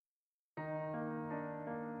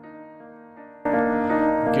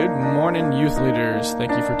Good morning, youth leaders.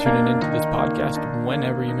 Thank you for tuning into this podcast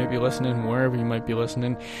whenever you may be listening, wherever you might be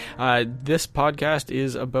listening. This podcast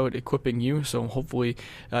is about equipping you, so hopefully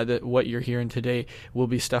that what you're hearing today will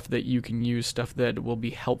be stuff that you can use, stuff that will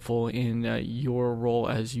be helpful in your role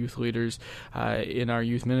as youth leaders in our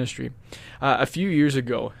youth ministry. A few years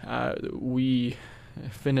ago, we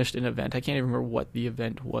finished an event. I can't even remember what the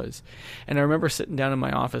event was. And I remember sitting down in my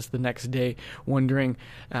office the next day wondering,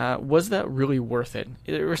 was that really worth it?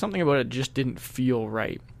 There was something about it just didn't feel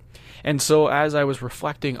right. And so as I was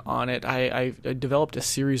reflecting on it, I developed a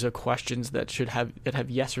series of questions that have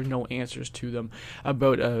yes or no answers to them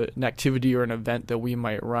about an activity or an event that we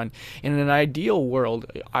might run. In an ideal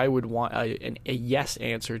world, I would want a yes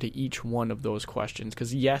answer to each one of those questions, because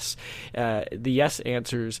the yes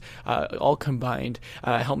answers all combined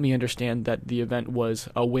help me understand that the event was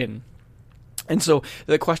a win. And so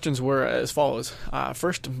the questions were as follows.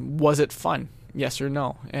 First, was it fun? Yes or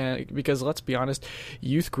no? And because let's be honest,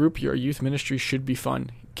 youth group, your youth ministry should be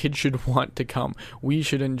fun. Kids should want to come. We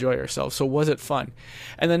should enjoy ourselves. So was it fun?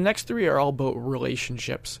 And the next three are all about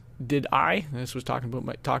relationships. Did I, and this was talking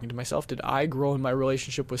to myself, did I grow in my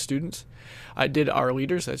relationship with students? Did our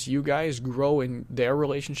leaders, that's you guys, grow in their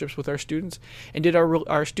relationships with our students? And did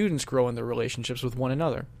our students grow in their relationships with one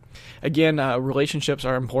another? Again, relationships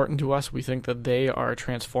are important to us. We think that they are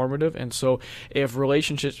transformative. And so if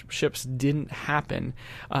relationships didn't happen,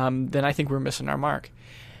 then I think we're missing our mark.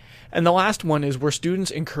 And the last one is, were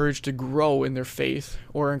students encouraged to grow in their faith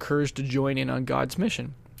or encouraged to join in on God's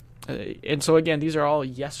mission? And so again, these are all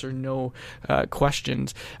yes or no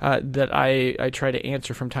questions that I try to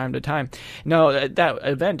answer from time to time. Now, at that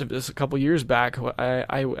event, this a couple years back,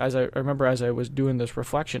 I remember as I was doing this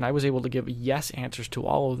reflection, I was able to give yes answers to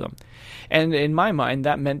all of them. And in my mind,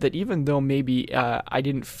 that meant that even though maybe I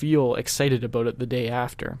didn't feel excited about it the day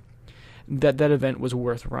after, that event was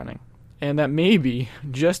worth running. And that maybe,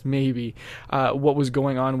 just maybe, what was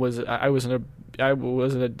going on was I was in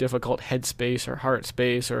a difficult headspace or heart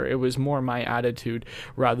space, or it was more my attitude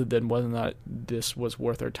rather than whether or not this was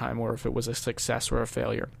worth our time or if it was a success or a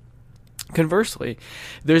failure. Conversely,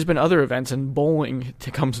 there's been other events, and bowling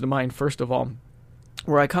comes to mind first of all,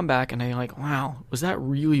 where I come back and I'm like, wow, was that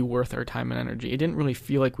really worth our time and energy? It didn't really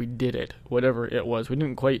feel like we did it, whatever it was. We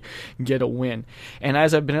didn't quite get a win. And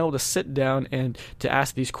as I've been able to sit down and to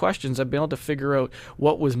ask these questions, I've been able to figure out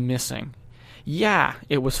what was missing. Yeah,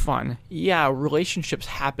 it was fun. Yeah, relationships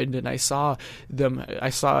happened, and I saw them.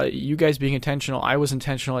 I saw you guys being intentional. I was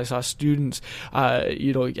intentional. I saw students,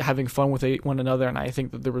 having fun with one another, and I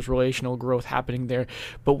think that there was relational growth happening there.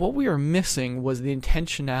 But what we were missing was the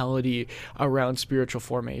intentionality around spiritual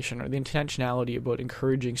formation, or the intentionality about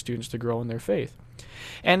encouraging students to grow in their faith.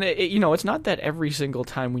 And, it's not that every single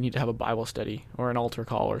time we need to have a Bible study or an altar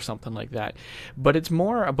call or something like that, but it's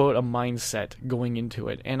more about a mindset going into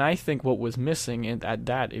it. And I think what was missing at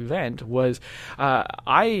that event was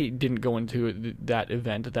I didn't go into that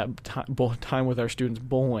event at that time with our students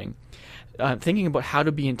bowling, thinking about how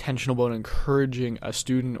to be intentional about encouraging a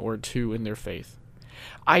student or two in their faith.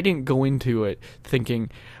 I didn't go into it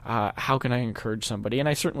thinking, how can I encourage somebody? And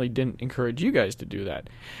I certainly didn't encourage you guys to do that.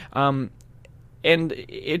 And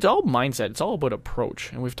it's all mindset. It's all about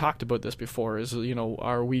approach. And we've talked about this before is,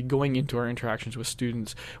 are we going into our interactions with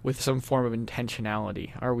students with some form of intentionality?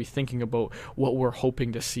 Are we thinking about what we're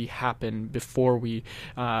hoping to see happen before we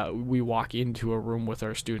walk into a room with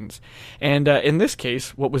our students? And in this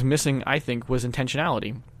case, what was missing, I think, was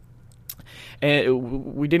intentionality.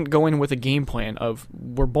 And we didn't go in with a game plan of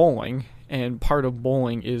we're bowling, and part of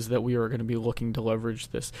bowling is that we are going to be looking to leverage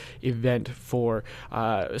this event for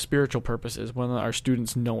spiritual purposes, whether our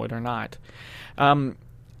students know it or not.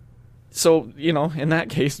 So, in that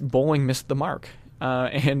case, bowling missed the mark.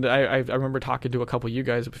 And I remember talking to a couple of you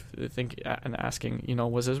guys, and asking,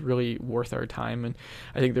 was this really worth our time? And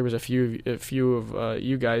I think there was a few of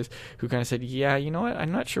you guys who kind of said, yeah, you know what,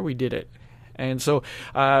 I'm not sure we did it. And so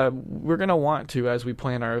we're going to want to, as we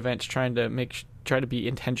plan our events, try to be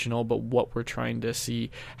intentional about what we're trying to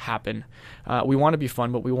see happen. We want to be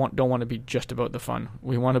fun, but we don't want to be just about the fun.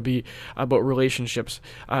 We want to be about relationships,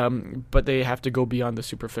 but they have to go beyond the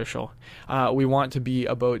superficial. We want to be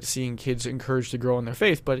about seeing kids encouraged to grow in their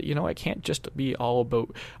faith, but it can't just be all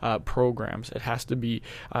about programs. It has to be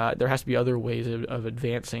there has to be other ways of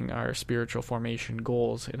advancing our spiritual formation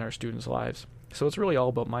goals in our students' lives. So it's really all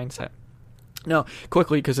about mindset. Now,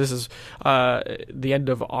 quickly, because this is the end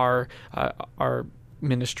of our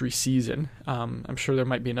ministry season. I'm sure there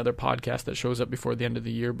might be another podcast that shows up before the end of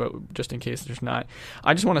the year, but just in case there's not,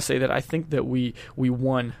 I just want to say that I think that we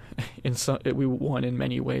won in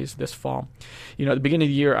many ways this fall. At the beginning of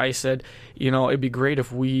the year, I said, it'd be great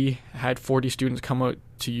if we had 40 students come out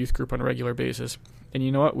to youth group on a regular basis. And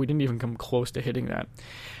you know what? We didn't even come close to hitting that.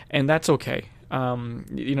 And that's okay.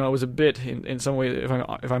 It was a bit, in some way,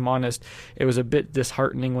 if I'm honest, it was a bit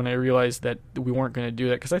disheartening when I realized that we weren't going to do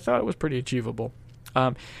that, because I thought it was pretty achievable.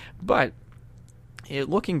 But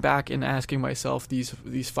looking back and asking myself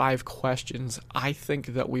these 5 questions, I think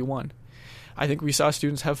that we won. I think we saw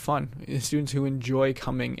students have fun, students who enjoy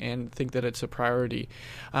coming and think that it's a priority.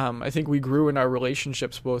 I think we grew in our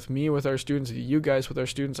relationships, both me with our students, you guys with our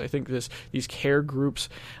students. I think these care groups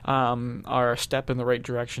are a step in the right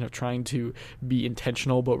direction of trying to be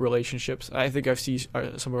intentional about relationships. I think I've seen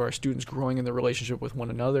some of our students growing in the relationship with one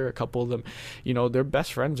another. A couple of them, their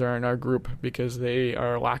best friends are in our group because they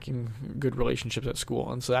are lacking good relationships at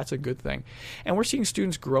school, and so that's a good thing. And we're seeing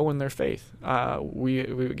students grow in their faith.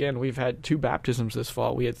 We've had 2 baptisms this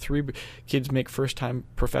fall. We had 3 kids make first-time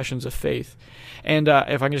professions of faith. And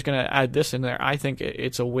if I'm just going to add this in there, I think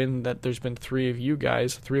it's a win that there's been 3 of you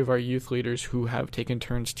guys, 3 of our youth leaders who have taken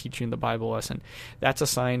turns teaching the Bible lesson. That's a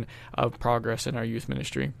sign of progress in our youth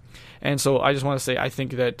ministry. And so I just want to say I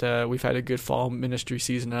think that we've had a good fall ministry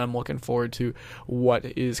season, and I'm looking forward to what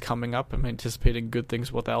is coming up. I'm anticipating good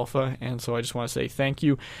things with Alpha, and so I just want to say thank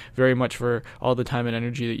you very much for all the time and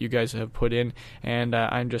energy that you guys have put in, and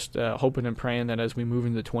I'm just hoping and praying that as we move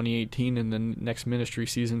into 2018 and the next ministry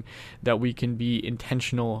season, that we can be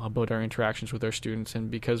intentional about our interactions with our students, and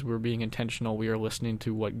because we're being intentional, we are listening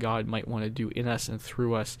to what God might want to do in us and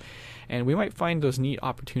through us, and we might find those neat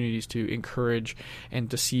opportunities to encourage and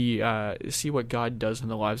to see what God does in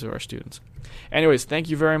the lives of our students. Anyways, thank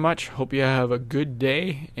you very much. Hope you have a good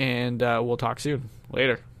day, and we'll talk soon.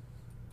 Later.